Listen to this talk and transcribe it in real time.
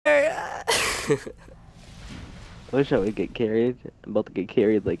I wish I would get carried. I'm about to get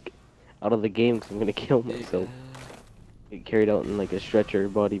carried like out of the game because I'm gonna kill myself. Get carried out in like a stretcher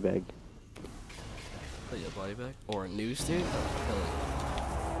body bag. Oh yeah, body bag or a noose, dude. Oh,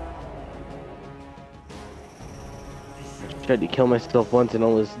 I tried to kill myself once and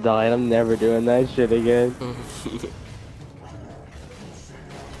almost died. I'm never doing that shit again.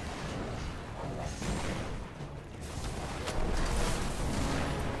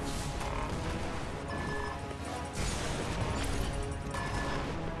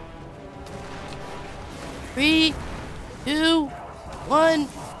 Three, 2, 1,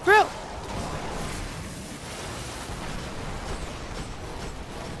 throw!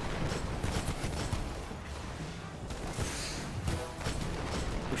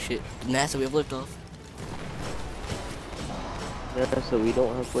 Oh shit, NASA, we have liftoff. Yeah, so we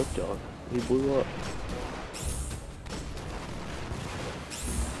don't have liftoff. We blew up.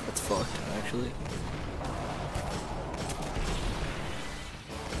 That's fucked, actually.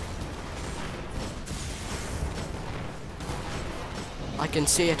 I can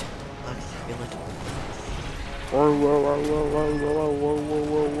see it. I can feel it. Whoa, whoa, whoa, whoa, whoa, whoa, whoa,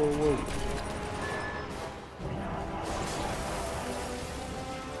 whoa, whoa, whoa.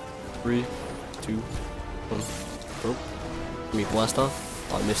 3, 2, 1, throw. Give me blast off.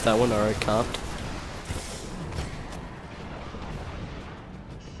 Oh, I missed that one. Alright, copped.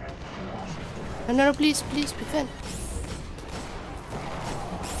 No, please, prevent.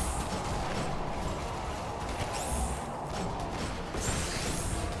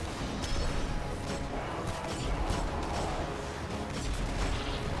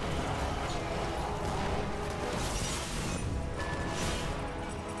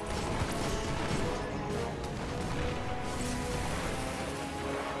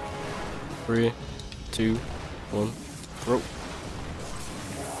 Three, 2, 1, throw.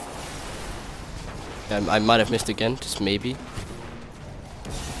 Yeah, I might have missed again, just maybe.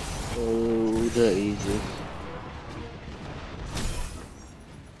 Oh, the easy.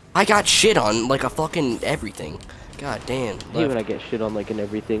 I got shit on like a fucking everything. God damn. Even I get shit on like in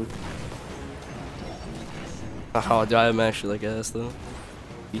everything. Oh, do I am actually like ass though.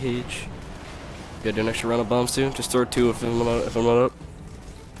 BH. Gotta do an extra round of bombs too. Just throw 2 if I'm not up.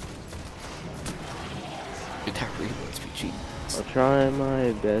 Dude, that reload's be cheap. I'll try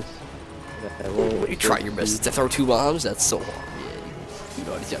my best. I won't. You try your best to throw 2 bombs? That's so hard. Yeah, you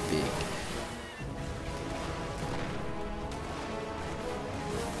know it's that big.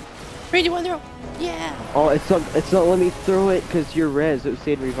 3, 2, 1, throw. Yeah. Oh, it's not letting me throw it because you're res. It was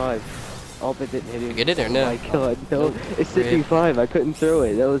saying revive. Oh, but it didn't hit you. Get it there now. Oh my god, no. It said revive. I couldn't throw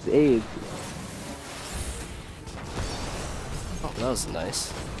it. That was AIDS. Oh, that was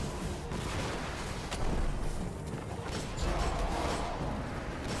nice.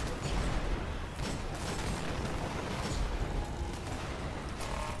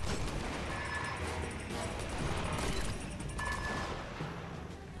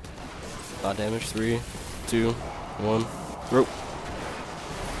 Not damage. 3, 2, 1, throw.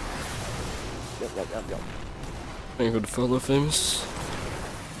 Yep. Ain't good fellow famous.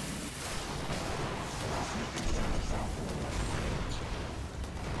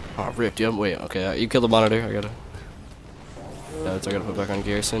 Oh, ripped. Yep. Wait. Okay. You kill the monitor. I gotta. Yeah, so I gotta put back on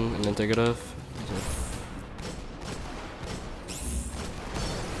Garrison and then take it off.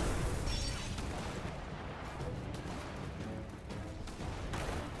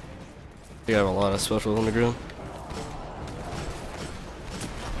 You have a lot of specials on the ground.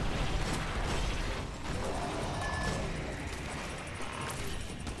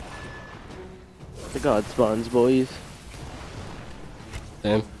 The god spawns, boys.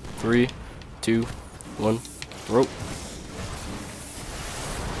 Damn. 3, 2, 1, throw.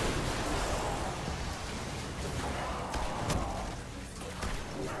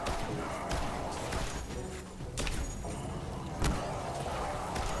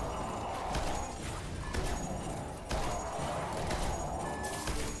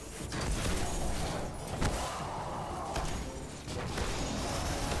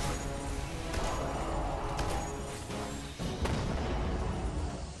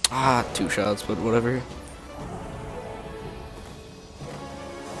 Ah, 2 shots, but whatever.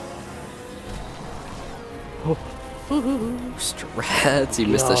 Strats, you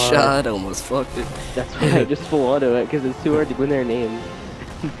missed a shot, almost fucked it. That's why I just full auto it, because it's too hard to win their names.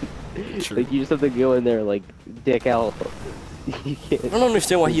 Like, you just have to go in there, like, dick out. You can't. I don't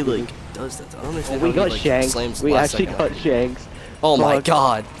understand why he, like, does that. I don't understand We how got he, like, Shanks. slams We last actually second. got Shanks. Oh my Fuck.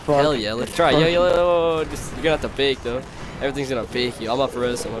 god. Fuck. Hell yeah, let's try. Fuck. Yo, just, you're gonna have to bake, though. Everything's gonna bake you. I'm up for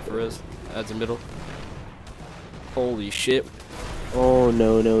res. Adds a middle. Holy shit. Oh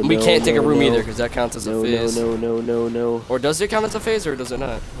no no We no. can't take a no, room no. either because that counts as a phase. No. Or does it count as a phase or does it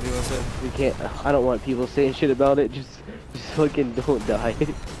not? What do you want to say? We can't. I don't want people saying shit about it. Just fucking don't die.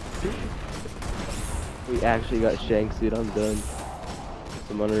 We actually got shanks, dude. I'm done.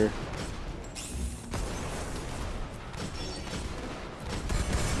 Some under.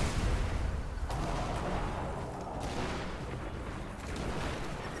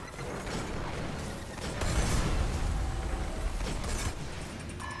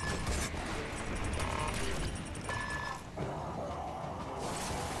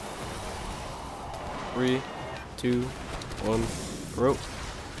 Three, two, one, rope.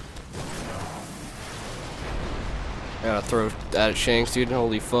 I gotta throw that at Shanks, dude.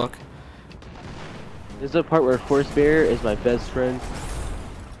 Holy fuck. This is the part where Force Bear is my best friend.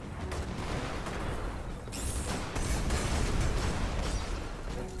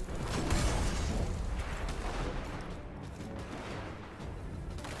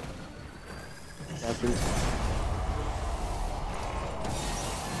 Happens.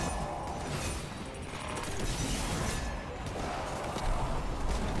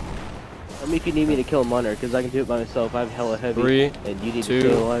 Tell me if you need me to kill him under, because I can do it by myself. I'm hella heavy. 3, and you need 2, to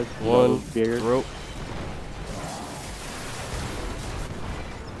stay alive. 1, Bear. rope.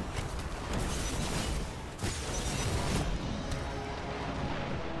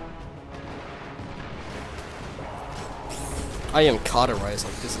 I am cauterized,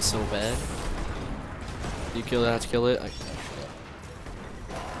 like this is so bad. You kill it, I have to kill it.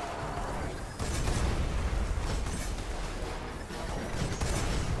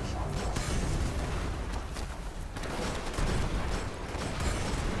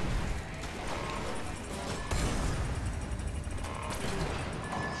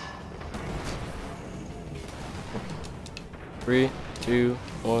 3, 2,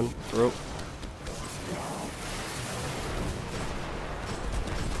 1, rope.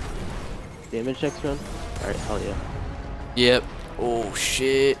 Damage checks run? Alright, hell yeah. Yep. Oh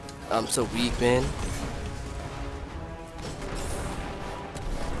shit. I'm so weak, man.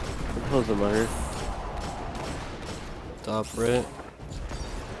 Close the motor. Top right.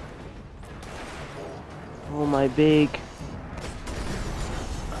 Oh my big.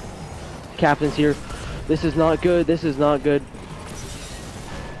 Captain's here. This is not good. This is not good.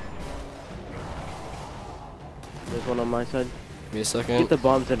 There's one on my side. Give me a second. Get the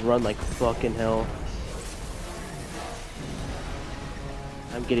bombs and run like fucking hell.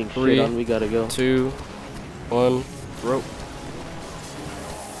 I'm getting 3, shit on. We gotta go. 2, 1, rope.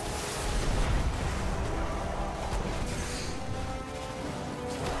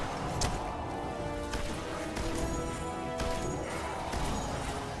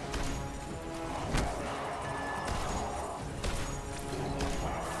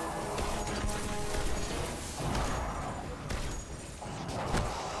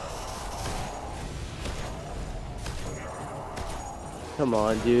 Come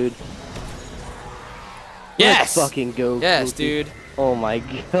on, dude. Yes! Let's fucking go. Yes, Cruelty. dude. Oh my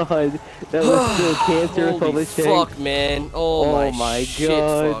god. That was still cancer Holy public fuck, man. Oh, my shit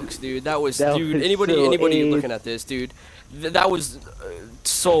god. fucks, dude. That was, That dude, was anybody so looking at this, dude, that was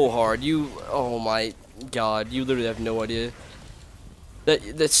so hard. You, oh my god, you literally have no idea.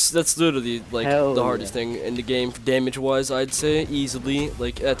 That's literally, like, Hell the hardest thing in the game, damage-wise, I'd say, easily.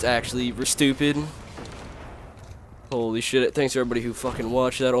 Like, that's actually stupid. Holy shit, thanks to everybody who fucking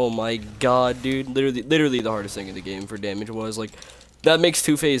watched that. Oh my god, dude. Literally the hardest thing in the game for damage-wise. Like, that makes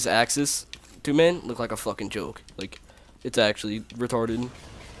two-phase axis, two-man, look like a fucking joke. Like, it's actually retarded.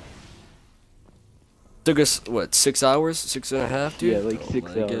 Took us, what, 6 hours? 6.5, dude? Yeah, like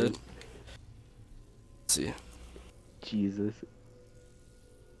 6 my hours. God. Let's see. Jesus.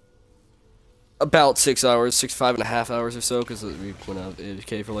 About 6 hours, 5.5 hours or so, because we went out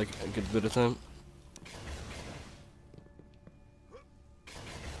AFK for like a good bit of time.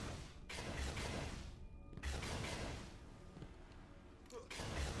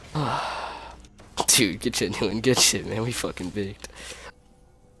 Dude, get shit, Newin, get shit, man. We fucking baked.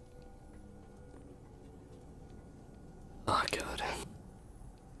 Oh god.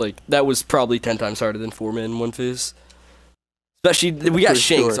 Like, that was probably 10 times harder than 4-man 1 phase. Especially, we got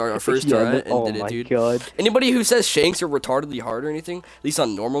Shanks, our first try, and did it, dude. God. Anybody who says Shanks are retardedly hard or anything, at least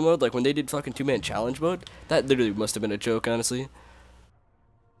on normal mode, like when they did fucking 2-man challenge mode, that literally must have been a joke, honestly.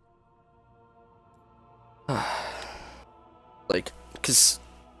 Like, cause